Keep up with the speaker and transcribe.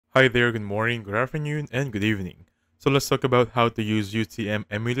Hi there, good morning, good afternoon, and good evening. So let's talk about how to use UTM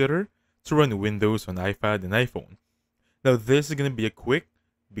Emulator to run Windows on iPad and iPhone. Now this is going to be a quick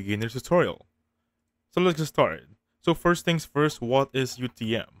beginner tutorial. So let's get started. So first things first, what is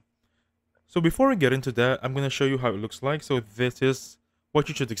UTM? So before we get into that, I'm going to show you how it looks like. So this is what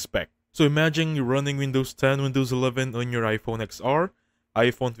you should expect. So imagine you're running Windows 10, Windows 11 on your iPhone XR,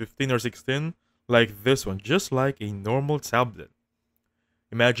 iPhone 15 or 16, like this one, just like a normal tablet.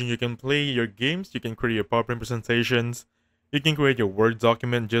 Imagine you can play your games, you can create your PowerPoint presentations, you can create your Word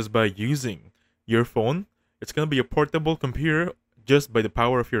document just by using your phone. It's going to be a portable computer just by the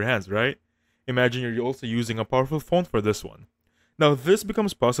power of your hands, right? Imagine you're also using a powerful phone for this one. Now, this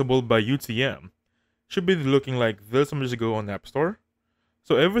becomes possible by UTM. Should be looking like this. I'm just go on App Store.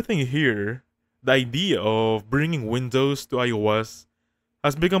 So everything here, the idea of bringing Windows to iOS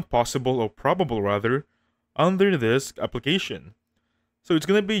has become possible, or probable rather, under this application. So it's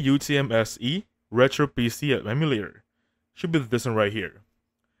gonna be UTM SE Retro PC Emulator. Should be this one right here.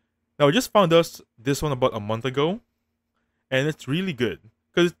 Now I just found us this one about a month ago, and it's really good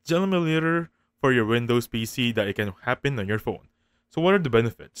because it's an emulator for your Windows PC that it can happen on your phone. So what are the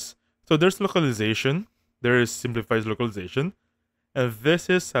benefits? So there's localization, there is simplified localization, and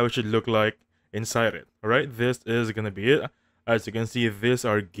this is how it should look like inside it. Alright, this is gonna be it. As you can see, these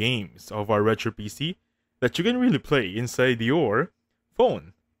are games of our Retro PC that you can really play inside your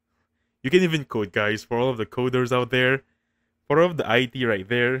phone. You can even code, guys, for all of the coders out there, for all of the IT right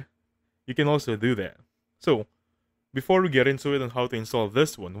there, you can also do that. So, before we get into it on how to install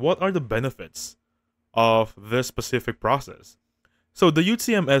this one, what are the benefits of this specific process? So, the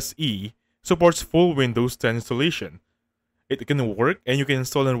UTM SE supports full Windows 10 installation. It can work and you can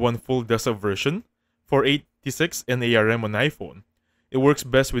install in one full desktop version for 86 and ARM on iPhone. It works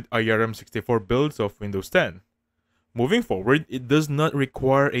best with ARM64 builds of Windows 10. Moving forward, it does not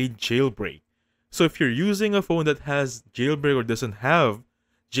require a jailbreak. So if you're using a phone that has jailbreak or doesn't have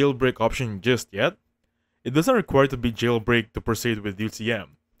jailbreak option just yet, it doesn't require to be jailbreak to proceed with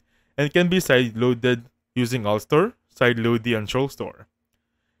UTM. And it can be side-loaded using AllStore, sideload and TrollStore.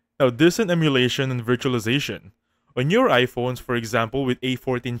 Now this is emulation and virtualization. On your iPhones, for example, with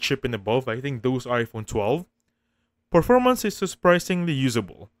A14 chip and above, I think those are iPhone 12, performance is surprisingly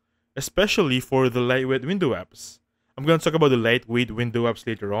usable, especially for the lightweight window apps. I'm going to talk about the lightweight window apps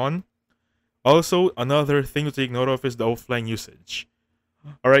later on. Also, another thing to take note of is the offline usage.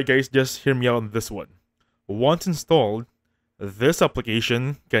 Alright guys, just hear me out on this one. Once installed, this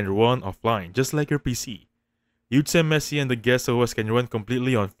application can run offline, just like your PC. UTM SE and the guest OS can run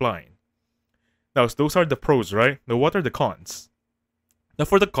completely offline. Now, so those are the pros, right? Now, what are the cons? Now,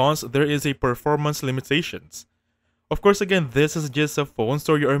 for the cons, there is a performance limitations. Of course, again, this is just a phone,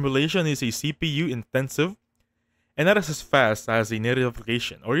 so your emulation is a CPU intensive and not as fast as a native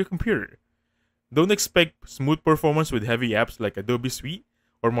application or your computer. Don't expect smooth performance with heavy apps like Adobe Suite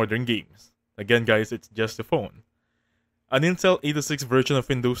or modern games. Again guys, it's just a phone. An Intel 86 version of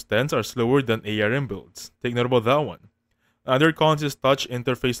Windows 10s are slower than ARM builds. Take note about that one. Another cons is touch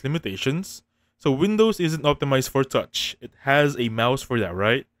interface limitations. So Windows isn't optimized for touch. It has a mouse for that,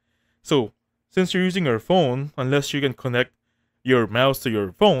 right? So since you're using your phone, unless you can connect your mouse to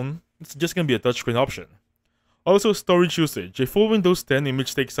your phone, it's just going to be a touchscreen option. Also, storage usage. A full Windows 10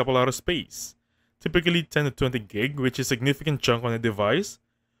 image takes up a lot of space, typically 10 to 20 gig, which is a significant chunk on a device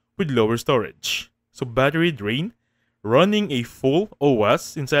with lower storage. So battery drain. Running a full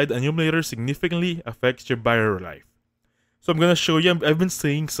OS inside an emulator significantly affects your battery life. So I'm going to show you, I've been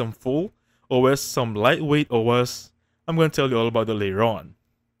saying some full OS, some lightweight OS. I'm going to tell you all about it later on.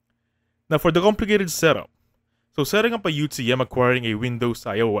 Now for the complicated setup. So setting up a UTM acquiring a Windows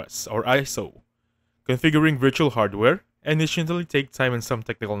iOS or ISO. Configuring virtual hardware and initially take time and some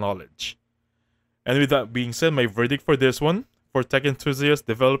technical knowledge. And with that being said, my verdict for this one, for tech enthusiasts,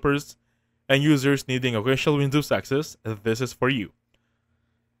 developers, and users needing occasional Windows access, this is for you.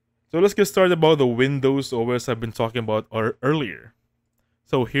 So let's get started about the Windows OS I've been talking about earlier.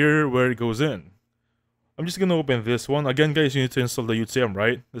 So here where it goes in. I'm just gonna open this one. Again guys, you need to install the UTM,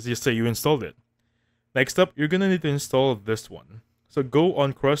 right? Let's just say you installed it. Next up, you're gonna need to install this one. So go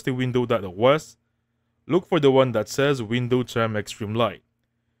on crustywindow.os. Look for the one that says Windows 10 Extreme Light.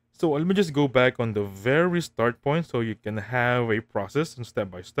 So let me just go back on the very start point so you can have a process and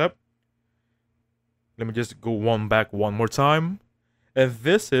step by step. Let me just go back one more time. And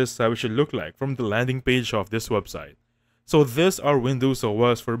this is how it should look like from the landing page of this website. So these are Windows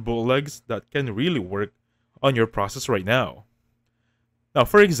OS for bootlegs that can really work on your process right now. Now,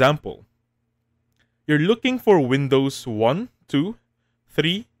 for example, you're looking for Windows 1, 2,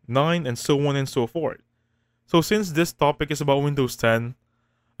 3, 9, and so on and so forth. So since this topic is about Windows 10,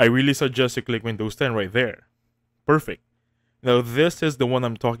 I really suggest you click Windows 10 right there. Perfect. Now this is the one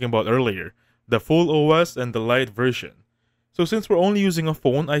I'm talking about earlier, the full OS and the light version. So since we're only using a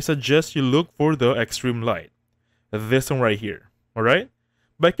phone, I suggest you look for the extreme light. This one right here, alright?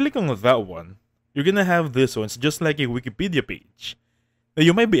 By clicking on that one, you're gonna have this one. It's just like a Wikipedia page. Now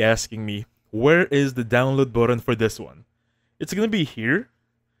you might be asking me, where is the download button for this one? It's gonna be here.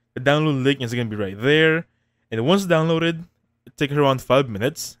 The download link is gonna be right there. And once downloaded, it takes around 5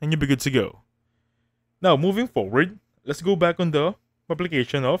 minutes and you'll be good to go. Now moving forward, let's go back on the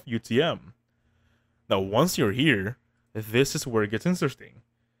application of UTM. Now once you're here, this is where it gets interesting.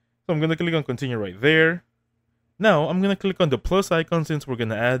 So I'm gonna click on continue right there. Now I'm gonna click on the plus icon since we're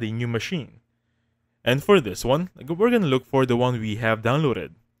gonna add a new machine. And for this one, we're gonna look for the one we have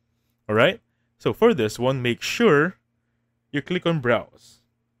downloaded. Alright? So for this one, make sure you click on browse.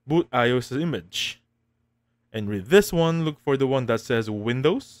 Boot iOS image. And with this one, look for the one that says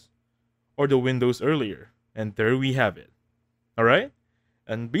Windows or the Windows earlier. And there we have it. Alright?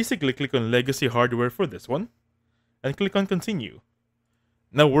 And basically click on legacy hardware for this one. And click on continue.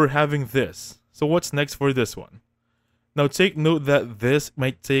 Now we're having this. So what's next for this one? Now take note that this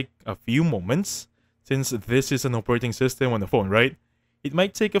might take a few moments since this is an operating system on the phone, right? It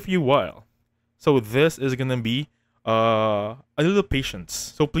might take a few while. So this is gonna be a little patience.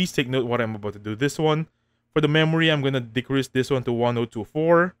 So please take note what I'm about to do. This one, for the memory, I'm gonna decrease this one to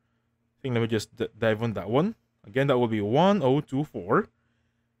 1024. I think let me just dive on that one. Again, that will be 1024.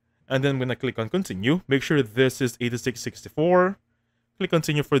 And then I'm gonna click on continue. Make sure this is 8664. Click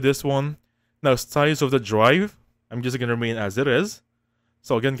continue for this one. Now size of the drive, I'm just gonna remain as it is.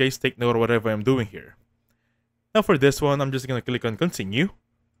 So again, guys, take note of whatever I'm doing here. Now for this one, I'm just gonna click on continue.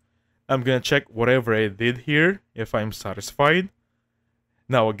 I'm gonna check whatever I did here if I'm satisfied.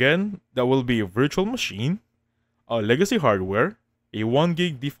 Now again, that will be a virtual machine, a legacy hardware, a 1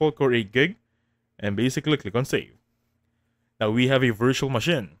 gig default core 8 gig, and basically click on save. Now we have a virtual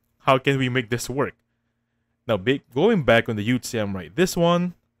machine. How can we make this work? Now going back on the UTM, right, this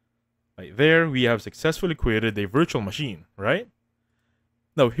one, right there, we have successfully created a virtual machine, right?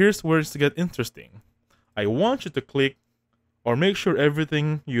 Now here's where it's to get interesting. I want you to click or make sure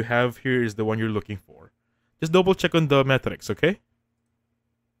everything you have here is the one you're looking for. Just double check on the metrics, okay?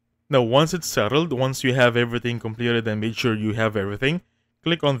 Now once it's settled, once you have everything completed and made sure you have everything,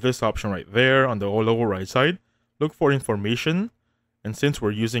 click on this option right there on the lower right side. Look for information. And since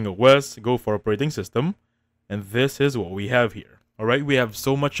we're using OS, go for operating system. And this is what we have here. Alright, we have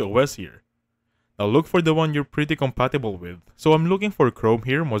so much OS here. Now look for the one you're pretty compatible with. So I'm looking for Chrome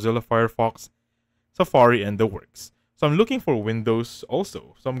here, Mozilla Firefox, Safari, and the works. So I'm looking for Windows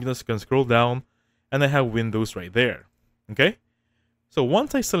also. So I'm just gonna scroll down and I have Windows right there. Okay? So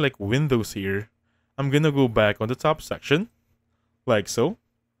once I select Windows here, I'm gonna go back on the top section, like so.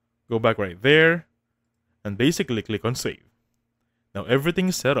 Go back right there, and basically click on save. Now everything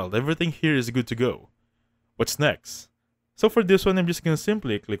is settled. Everything here is good to go. What's next? So for this one, I'm just gonna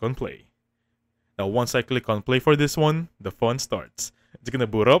simply click on play. Now once I click on play for this one, the fun starts. It's gonna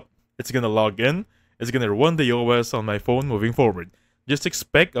boot up. It's gonna log in. It's gonna run the OS on my phone moving forward. Just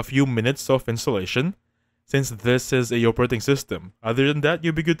expect a few minutes of installation since this is a operating system. Other than that,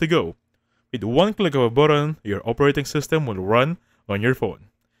 you'll be good to go. With one click of a button, your operating system will run on your phone.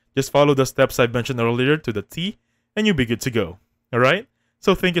 Just follow the steps I mentioned earlier to the T and you'll be good to go. Alright?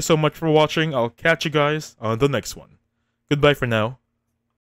 So thank you so much for watching. I'll catch you guys on the next one. Goodbye for now.